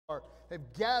have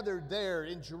gathered there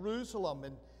in Jerusalem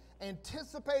and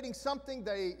anticipating something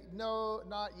they know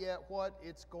not yet what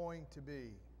it's going to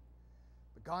be.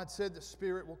 But God said the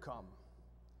Spirit will come.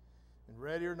 And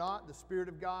ready or not, the Spirit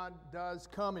of God does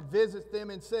come and visits them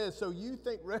and says, so you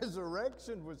think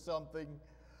resurrection was something?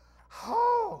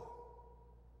 Oh!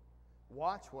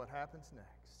 Watch what happens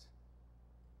next.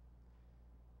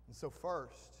 And so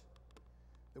first,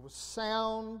 there was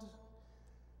sound,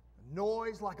 a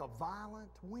noise like a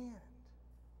violent wind.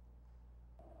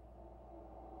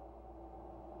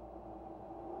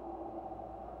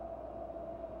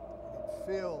 And it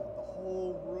filled the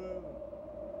whole room.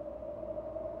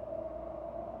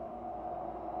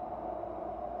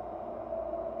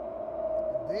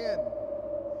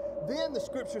 Then the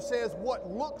Scripture says what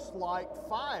looks like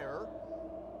fire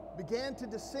began to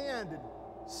descend and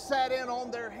sat in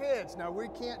on their heads. Now, we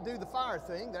can't do the fire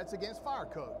thing. That's against fire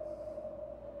code.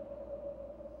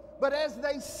 But as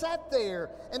they sat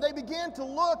there and they began to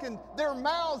look and their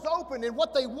mouths opened and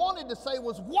what they wanted to say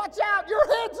was, watch out, your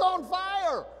head's on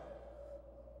fire.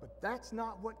 But that's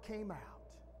not what came out.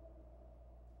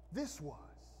 This was.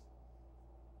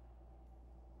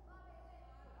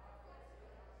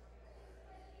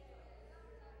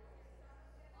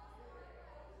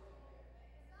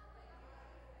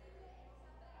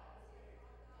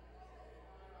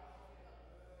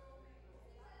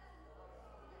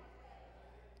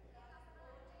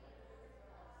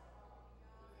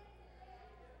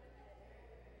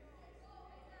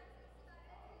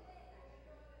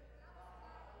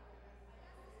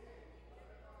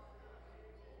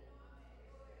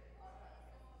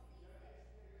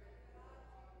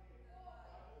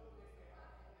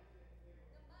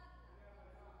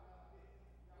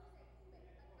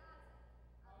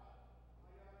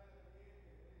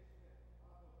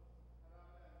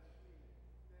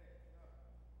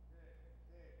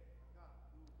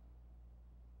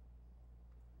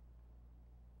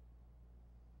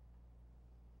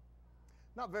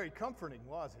 Not very comforting,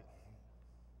 was it?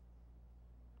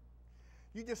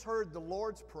 You just heard the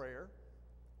Lord's Prayer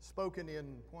spoken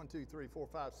in 1, 2, 3, 4,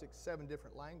 5, 6, 7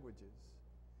 different languages.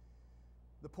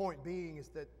 The point being is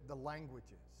that the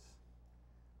languages.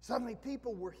 Suddenly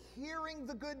people were hearing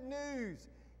the good news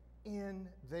in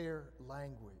their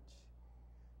language.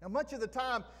 Now, much of the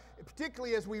time,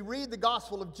 particularly as we read the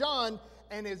Gospel of John,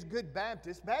 and as good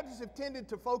Baptists have tended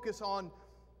to focus on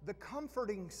the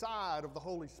comforting side of the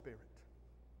Holy Spirit.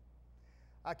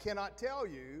 I cannot tell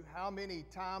you how many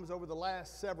times over the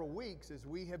last several weeks as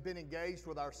we have been engaged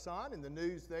with our son and the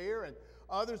news there, and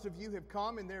others of you have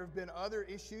come and there have been other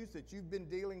issues that you've been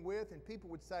dealing with, and people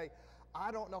would say,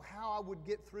 I don't know how I would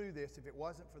get through this if it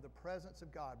wasn't for the presence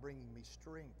of God bringing me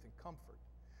strength and comfort.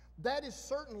 That is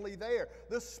certainly there.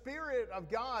 The Spirit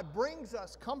of God brings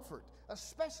us comfort,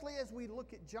 especially as we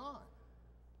look at John.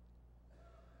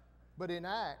 But in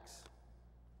Acts,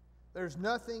 there's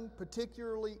nothing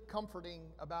particularly comforting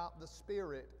about the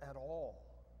Spirit at all.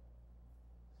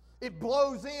 It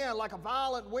blows in like a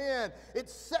violent wind. It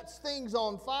sets things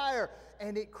on fire,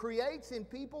 and it creates in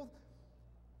people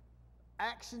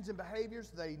actions and behaviors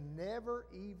they never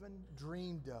even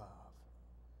dreamed of.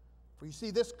 For you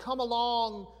see, this come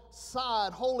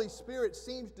alongside Holy Spirit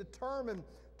seems determined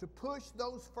to push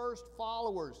those first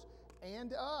followers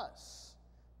and us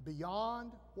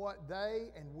beyond what they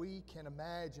and we can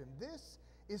imagine. This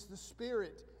is the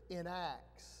Spirit in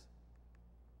Acts.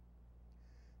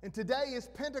 And today is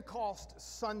Pentecost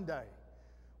Sunday,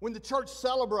 when the church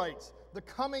celebrates the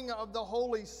coming of the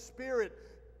Holy Spirit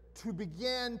to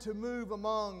begin to move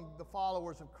among the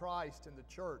followers of Christ in the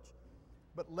church.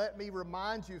 But let me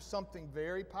remind you of something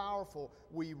very powerful.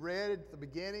 We read at the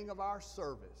beginning of our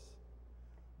service,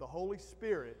 the Holy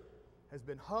Spirit has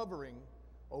been hovering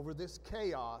over this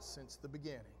chaos since the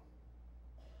beginning.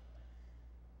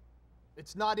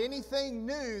 It's not anything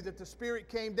new that the Spirit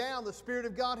came down. The Spirit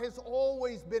of God has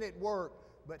always been at work,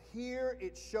 but here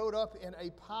it showed up in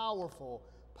a powerful,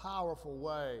 powerful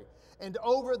way. And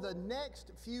over the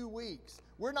next few weeks,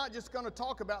 we're not just going to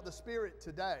talk about the Spirit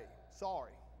today.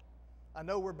 Sorry. I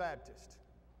know we're Baptist.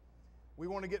 We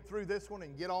want to get through this one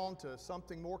and get on to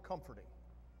something more comforting.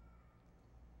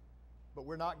 But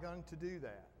we're not going to do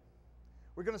that.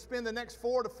 We're going to spend the next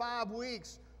 4 to 5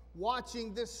 weeks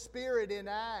watching this Spirit in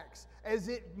Acts as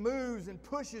it moves and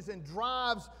pushes and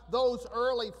drives those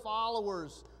early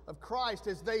followers of Christ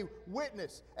as they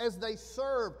witness, as they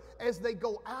serve, as they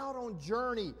go out on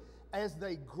journey, as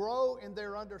they grow in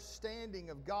their understanding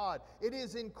of God. It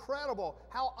is incredible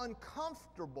how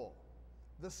uncomfortable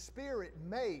the Spirit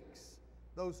makes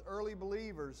those early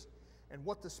believers And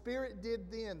what the Spirit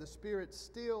did then, the Spirit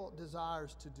still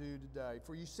desires to do today.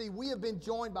 For you see, we have been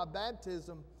joined by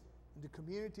baptism into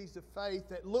communities of faith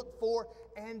that look for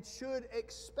and should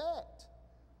expect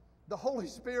the Holy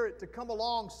Spirit to come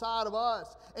alongside of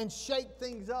us and shake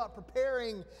things up,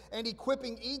 preparing and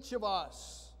equipping each of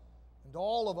us and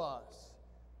all of us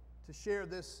to share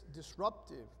this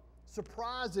disruptive,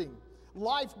 surprising,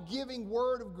 life-giving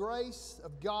word of grace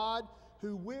of God,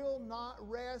 who will not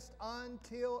rest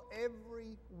until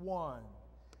everyone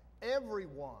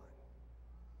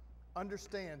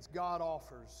understands God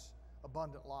offers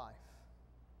abundant life.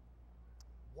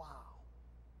 Wow.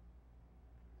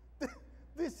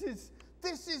 This is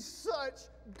such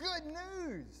good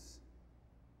news.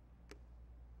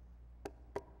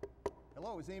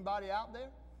 Hello, is anybody out there?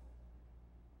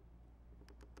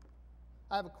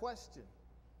 I have a question.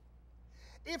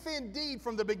 If indeed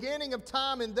from the beginning of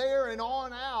time and there and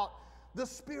on out, the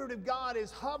Spirit of God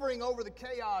is hovering over the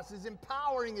chaos, is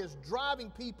empowering, is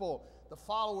driving people, the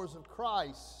followers of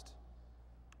Christ,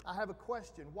 I have a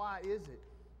question. Why is it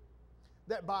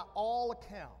that by all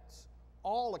accounts,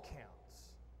 all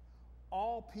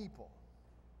people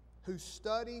who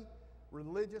study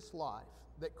religious life,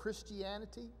 that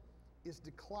Christianity is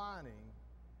declining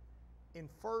in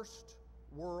first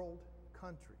world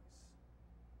countries?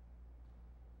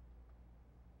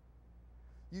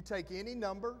 You take any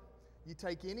number, you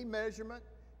take any measurement,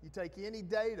 you take any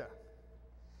data,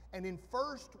 and in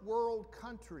first world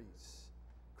countries,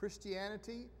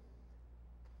 Christianity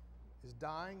is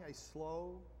dying a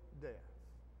slow death.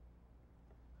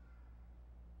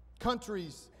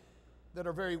 Countries that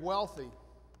are very wealthy,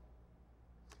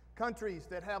 countries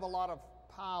that have a lot of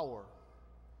power.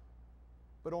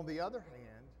 But on the other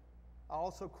hand, I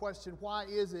also question, why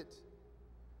is it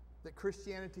that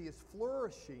Christianity is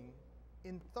flourishing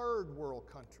in third world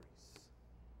countries?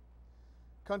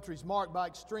 Countries marked by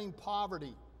extreme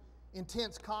poverty,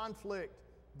 intense conflict,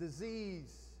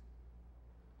 disease.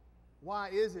 Why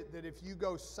is it that if you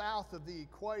go south of the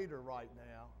equator right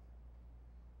now,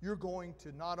 you're going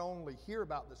to not only hear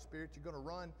about the Spirit, you're going to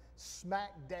run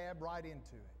smack dab right into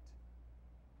it?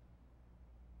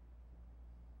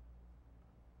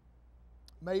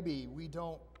 Maybe we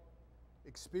don't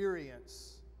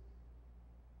experience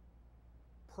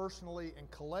personally and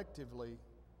collectively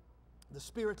the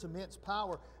Spirit's immense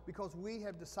power because we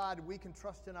have decided we can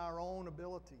trust in our own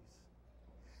abilities,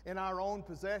 in our own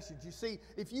possessions. You see,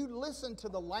 if you listen to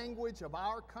the language of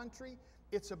our country,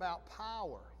 it's about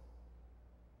power.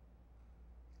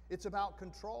 It's about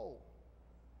control.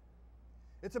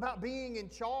 It's about being in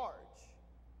charge.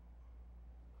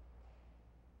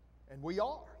 And we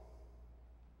are.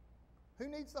 Who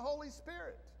needs the Holy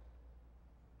Spirit?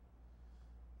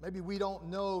 Maybe we don't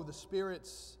know the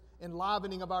Spirit's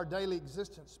enlivening of our daily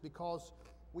existence because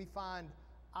we find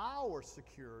our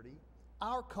security,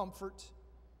 our comfort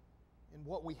in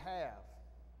what we have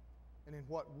and in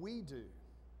what we do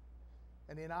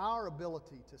and in our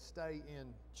ability to stay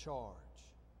in charge.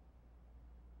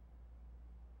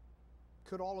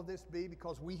 Could all of this be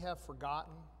because we have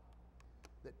forgotten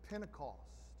that Pentecost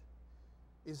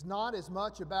is not as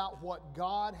much about what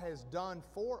God has done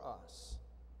for us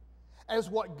as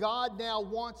what God now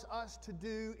wants us to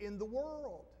do in the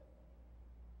world?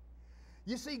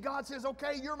 You see, God says,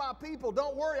 okay, you're my people.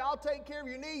 Don't worry, I'll take care of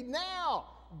your need. Now,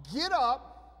 get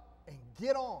up and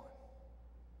get on.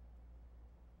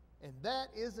 And that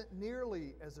isn't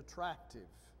nearly as attractive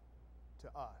to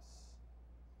us.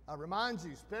 I remind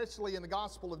you, especially in the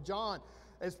Gospel of John,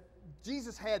 as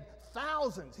Jesus had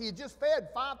thousands, he had just fed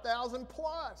 5,000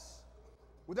 plus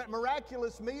with that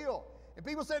miraculous meal. And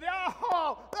people said,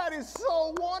 oh, that is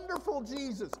so wonderful,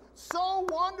 Jesus. So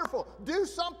wonderful. Do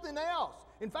something else.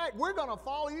 In fact, we're going to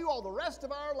follow you all the rest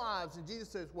of our lives. And Jesus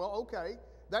says, well, okay,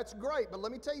 that's great, but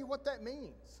let me tell you what that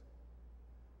means.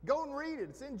 Go and read it.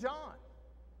 It's in John.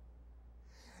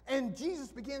 And Jesus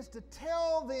begins to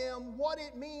tell them what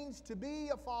it means to be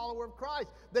a follower of Christ.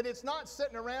 That it's not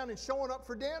sitting around and showing up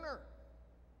for dinner.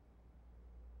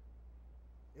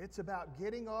 It's about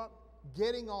getting up,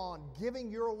 getting on,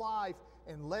 giving your life,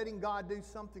 and letting God do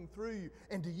something through you.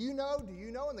 And do you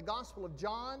know in the Gospel of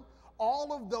John,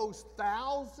 all of those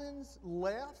thousands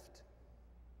left?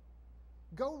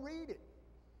 Go read it.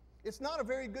 It's not a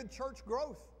very good church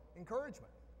growth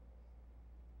encouragement.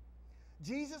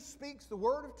 Jesus speaks the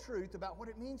word of truth about what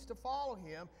it means to follow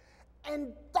Him,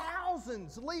 and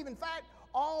thousands leave. In fact,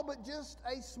 all but just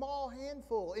a small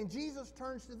handful. And Jesus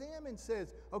turns to them and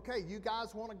says, okay, you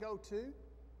guys want to go too?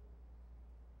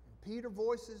 And Peter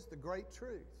voices the great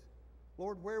truth.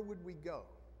 Lord, where would we go?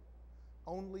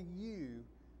 Only you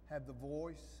have the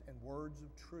voice and words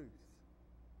of truth.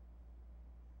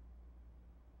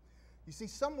 You see,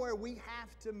 somewhere we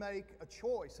have to make a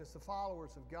choice as the followers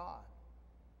of God.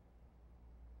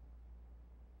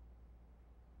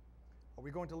 Are we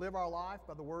going to live our life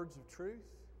by the words of truth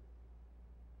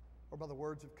or by the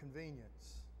words of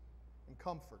convenience and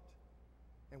comfort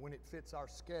and when it fits our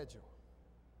schedule?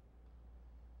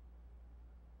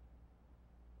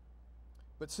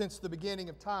 But since the beginning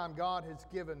of time, God has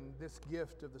given this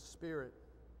gift of the Spirit.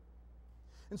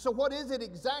 And so what is it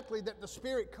exactly that the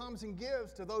Spirit comes and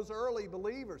gives to those early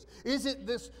believers? Is it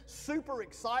this super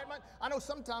excitement? I know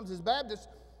sometimes as Baptists,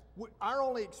 our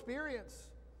only experience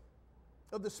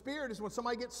of the Spirit is when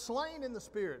somebody gets slain in the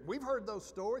Spirit. We've heard those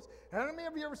stories. How many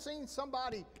of you ever seen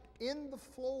somebody in the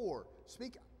floor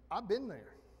speak? I've been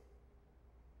there.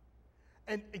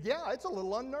 And yeah, it's a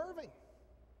little unnerving.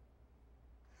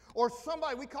 Or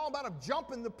somebody, we call about them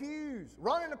jumping the pews,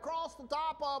 running across the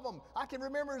top of them. I can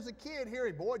remember as a kid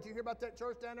hearing, boy, did you hear about that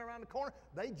church down there around the corner?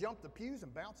 They jump the pews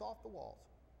and bounce off the walls.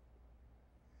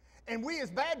 And we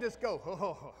as Baptists go,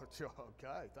 oh,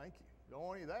 okay, thank you. Don't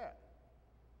want any of that.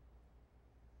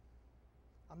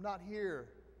 I'm not here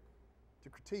to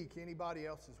critique anybody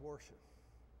else's worship.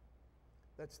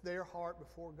 That's their heart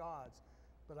before God's.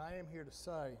 But I am here to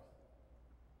say,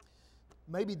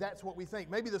 maybe that's what we think.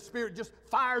 Maybe the Spirit just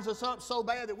fires us up so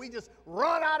bad that we just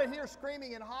run out of here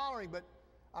screaming and hollering. But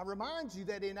I remind you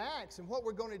that in Acts, and what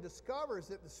we're going to discover is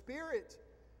that the Spirit,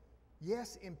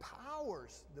 yes,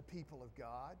 empowers the people of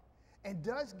God and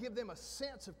does give them a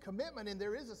sense of commitment, and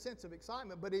there is a sense of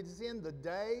excitement, but it is in the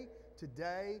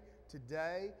today,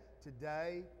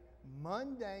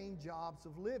 mundane jobs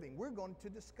of living. We're going to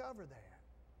discover that.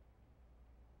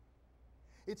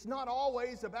 It's not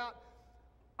always about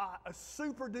a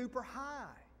super duper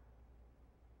high.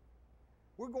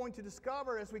 We're going to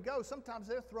discover as we go, sometimes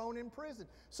they're thrown in prison.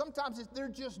 Sometimes they're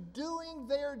just doing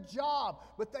their job,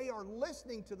 but they are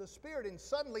listening to the Spirit, and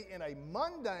suddenly in a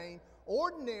mundane,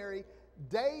 ordinary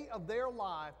day of their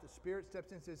life, the Spirit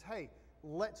steps in and says, hey,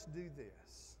 let's do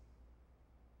this.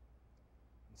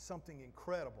 And something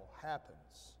incredible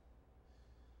happens.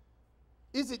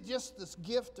 Is it just this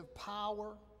gift of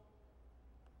power?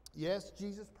 Yes,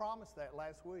 Jesus promised that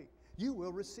last week. You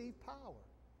will receive power.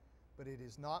 But it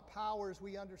is not power as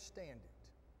we understand it.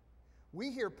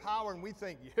 We hear power and we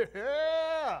think,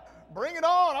 yeah, bring it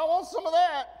on. I want some of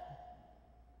that.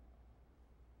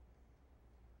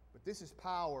 But this is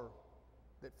power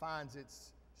that finds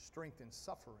its strength in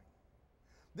suffering.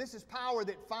 This is power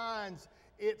that finds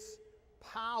its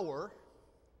power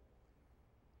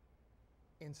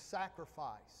in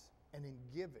sacrifice and in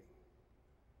giving.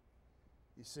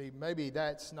 You see, maybe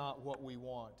that's not what we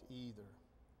want either.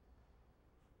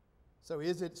 So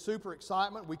is it super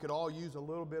excitement? We could all use a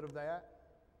little bit of that.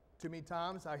 Too many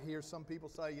times I hear some people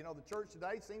say, you know, the church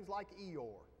today seems like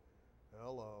Eeyore.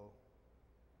 Hello.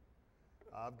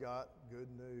 I've got good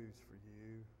news for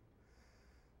you.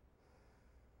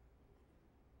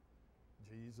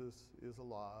 Jesus is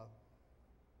alive.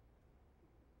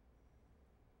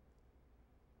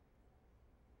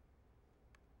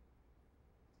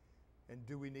 And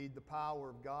do we need the power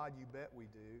of God? You bet we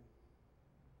do.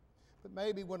 But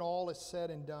maybe when all is said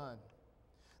and done,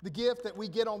 the gift that we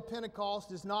get on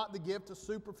Pentecost is not the gift of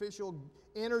superficial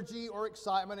energy or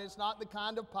excitement. It's not the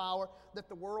kind of power that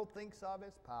the world thinks of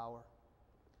as power.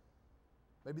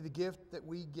 Maybe the gift that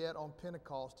we get on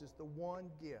Pentecost is the one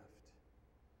gift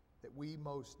that we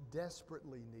most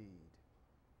desperately need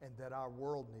and that our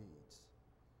world needs.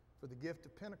 For the gift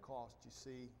of Pentecost, you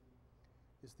see,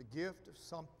 is the gift of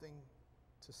something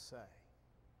to say.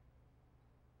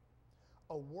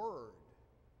 A word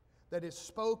that is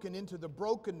spoken into the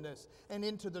brokenness and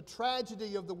into the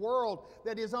tragedy of the world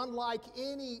that is unlike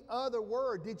any other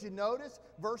word. Did you notice?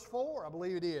 Verse 4, I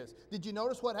believe it is. Did you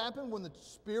notice what happened when the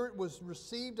Spirit was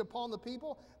received upon the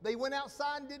people? They went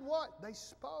outside and did what? They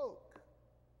spoke.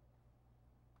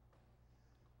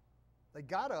 They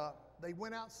got up, they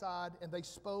went outside, and they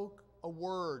spoke a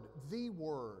word, the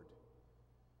word.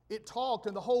 It talked,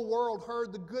 and the whole world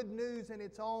heard the good news in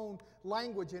its own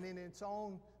language and in its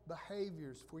own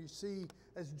behaviors. For you see,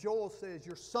 as Joel says,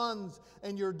 your sons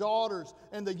and your daughters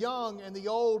and the young and the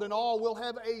old and all will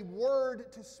have a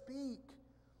word to speak.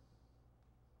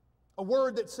 A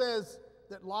word that says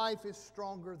that life is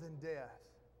stronger than death.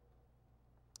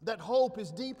 That hope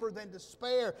is deeper than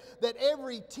despair. That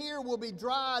every tear will be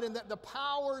dried and that the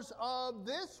powers of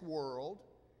this world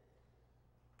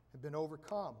have been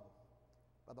overcome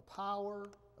by the power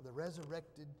of the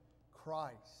resurrected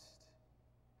Christ.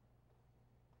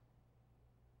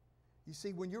 You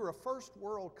see, when you're a first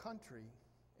world country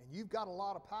and you've got a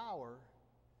lot of power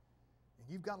and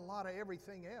you've got a lot of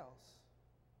everything else,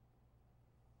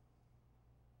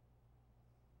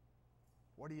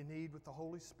 What do you need with the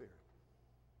Holy Spirit?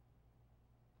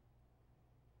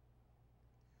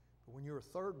 But when you're a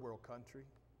third world country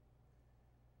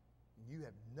and you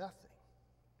have nothing,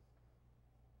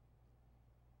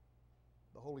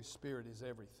 the Holy Spirit is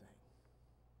everything.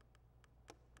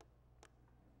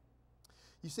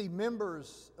 You see,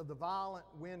 members of the Violent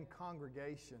Wind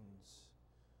congregations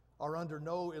are under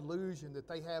no illusion that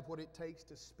they have what it takes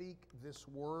to speak this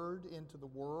word into the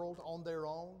world on their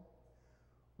own.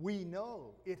 We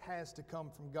know it has to come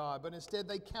from God, but instead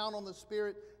they count on the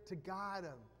Spirit to guide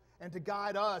them and to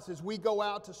guide us as we go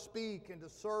out to speak and to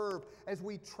serve, as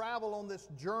we travel on this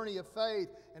journey of faith,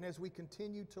 and as we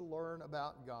continue to learn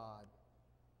about God.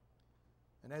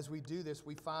 And as we do this,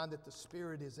 we find that the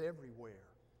Spirit is everywhere.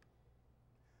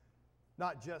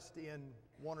 Not just in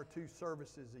one or two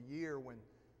services a year when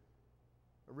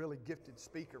a really gifted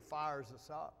speaker fires us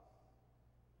up,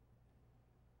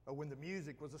 or when the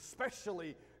music was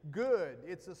especially good.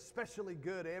 It's especially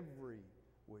good every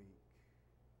week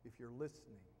if you're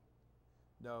listening.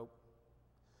 No.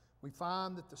 We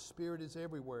find that the Spirit is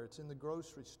everywhere. It's in the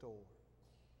grocery store.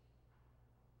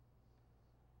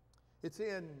 It's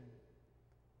in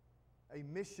a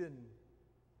mission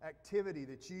activity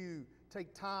that you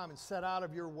take time and set out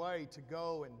of your way to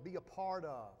go and be a part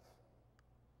of.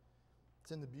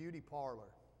 It's in the beauty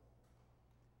parlor,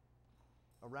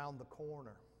 around the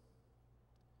corner.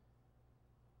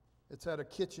 It's at a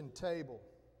kitchen table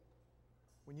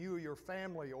when you or your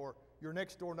family or your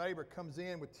next door neighbor comes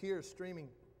in with tears streaming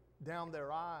down their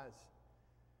eyes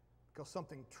because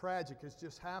something tragic has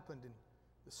just happened and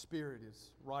the Spirit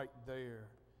is right there.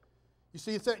 You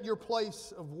see, it's at your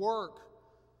place of work.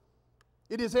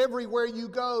 It is everywhere you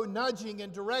go, nudging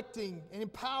and directing and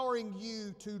empowering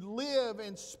you to live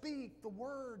and speak the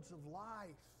words of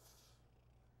life.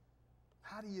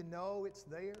 How do you know it's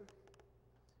there?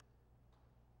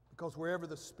 Because wherever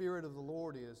the Spirit of the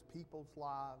Lord is, people's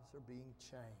lives are being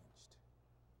changed.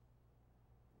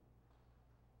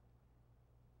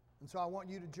 And so I want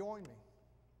you to join me.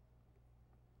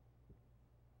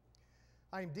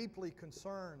 I am deeply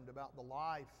concerned about the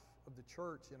life of the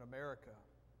church in America.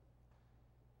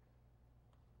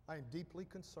 I am deeply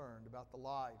concerned about the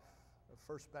life of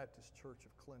First Baptist Church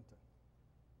of Clinton.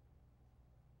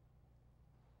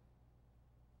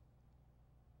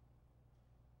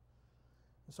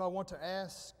 And so I want to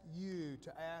ask you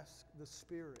to ask the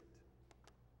Spirit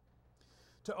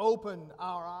to open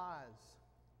our eyes,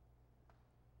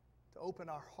 to open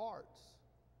our hearts,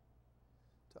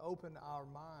 to open our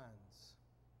minds,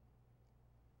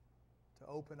 to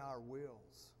open our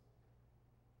wills.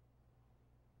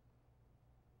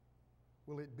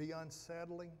 Will it be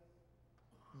unsettling?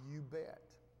 You bet.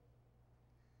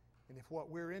 And if what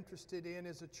we're interested in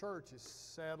as a church is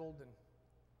settled and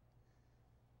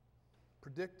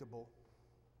predictable,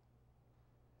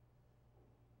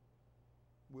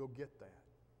 we'll get that.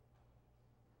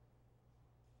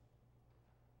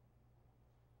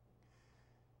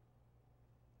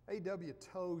 A.W.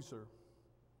 Tozer,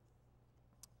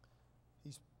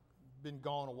 he's been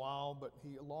gone a while, but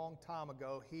a long time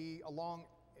ago,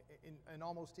 in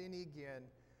almost any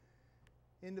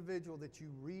individual that you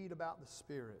read about the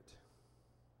Spirit.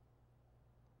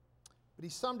 But he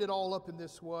summed it all up in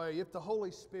this way: if the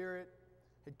Holy Spirit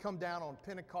had come down on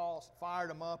Pentecost,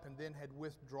 fired them up, and then had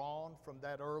withdrawn from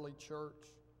that early church,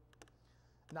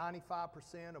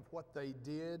 95% of what they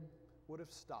did would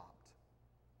have stopped.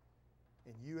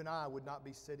 And you and I would not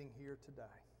be sitting here today.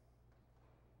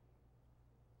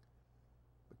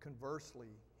 But conversely,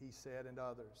 he said, and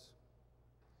others,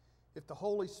 if the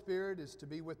Holy Spirit is to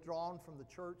be withdrawn from the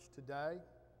church today,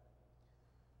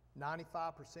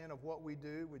 95% of what we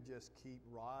do would just keep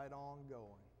right on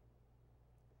going.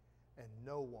 And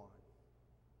no one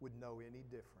would know any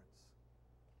difference.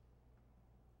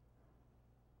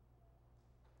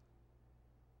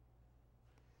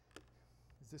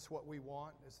 Is this what we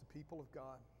want as the people of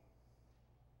God?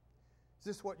 Is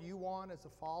this what you want as a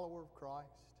follower of Christ?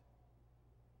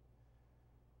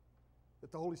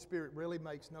 That the Holy Spirit really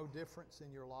makes no difference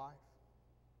in your life?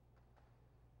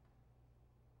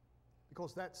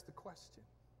 Because that's the question.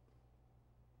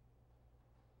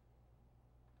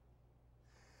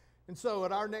 And so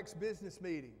at our next business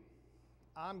meeting,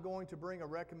 I'm going to bring a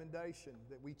recommendation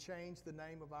that we change the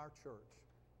name of our church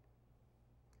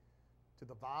to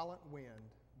the Violent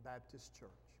Wind Baptist Church.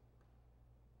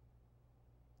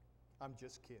 I'm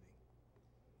just kidding.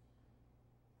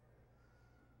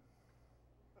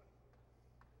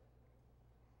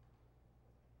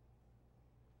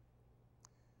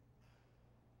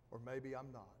 Or maybe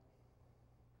I'm not.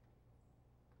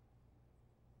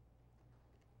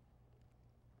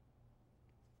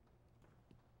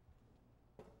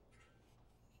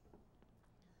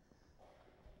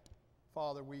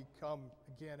 Father, we come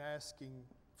again asking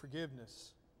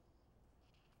forgiveness.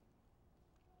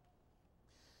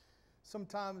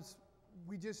 Sometimes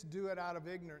we just do it out of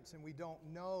ignorance and we don't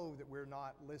know that we're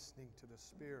not listening to the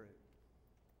Spirit.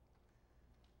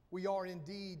 We are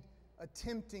indeed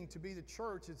attempting to be the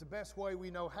church. It's the best way we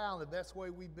know how, the best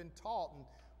way we've been taught and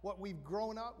what we've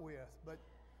grown up with. But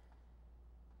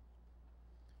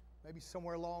maybe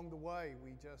somewhere along the way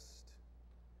we just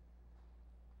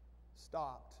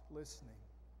stopped listening.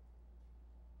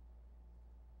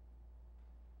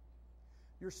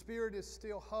 Your Spirit is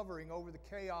still hovering over the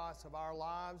chaos of our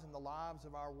lives and the lives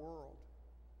of our world.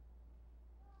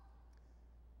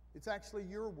 It's actually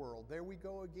your world. There we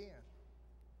go again.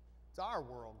 It's our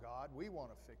world, God. We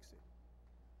want to fix it.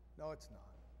 No, it's not.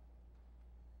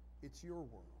 It's your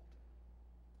world.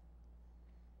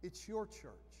 It's your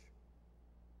church.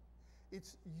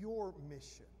 It's your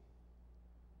mission.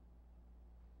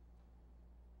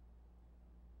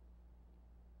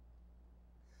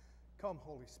 Come,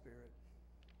 Holy Spirit.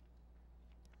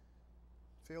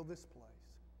 Fill this place.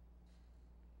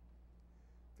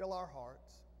 Fill our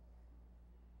hearts.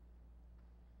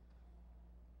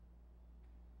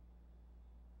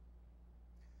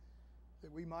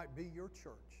 That we might be your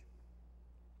church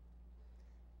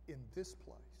in this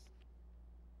place.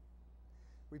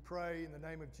 We pray in the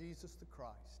name of Jesus the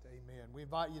Christ. Amen. We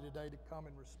invite you today to come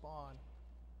and respond.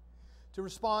 To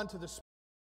respond to the Spirit.